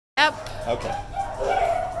Okay.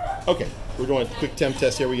 Okay, we're doing a quick temp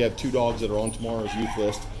test here. We have 2 dogs that are on tomorrow's youth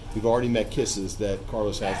list. We've already met Kisses that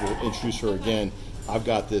Carlos has. We'll introduce her again. I've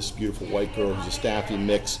got this beautiful white girl who's a Staffy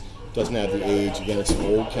mix. Doesn't have the age. Again, it's an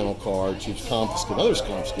old kennel card. She's confiscated. Another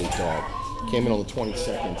confiscated dog. Came in on the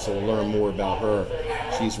 22nd, so we'll learn more about her.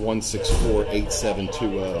 She's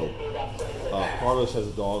A1648720. Carlos has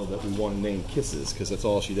a dog that we want to name Kisses because that's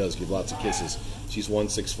all she does, give lots of kisses. She's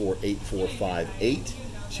A1648458.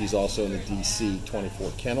 She's also in the DC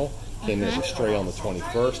 24 kennel. Came in as a stray on the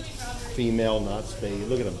 21st. Female, not spayed.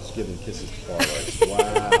 Look at them just giving kisses to Carlos.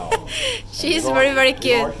 Wow. She's very, very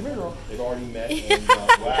cute. They've already met. And,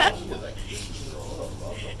 wow.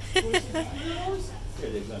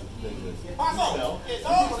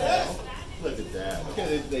 Look at that.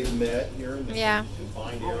 Okay, they've met here in this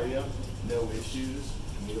confined area. No issues.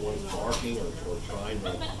 Neither one's barking or trying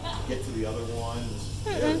to get to the other ones.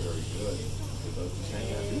 Very, very good.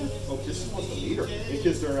 Oh, Kisses wants to meet her. And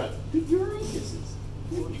Kisses her around. Good girl, Kisses.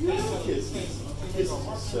 Good girl, Kisses. Kisses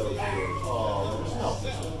is so good.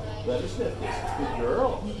 Oh, let her sniff. Kisses. Good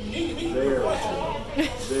girl. Very good.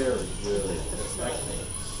 Very good. Excellent.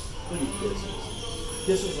 Look at Kisses.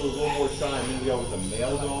 Kisses is a little more shy. I'm going to go with a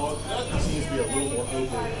male dog. He seems to be a little more over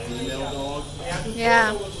with a female dog.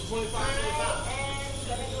 Yeah.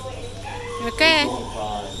 Okay.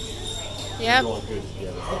 Yep.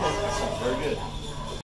 Very good.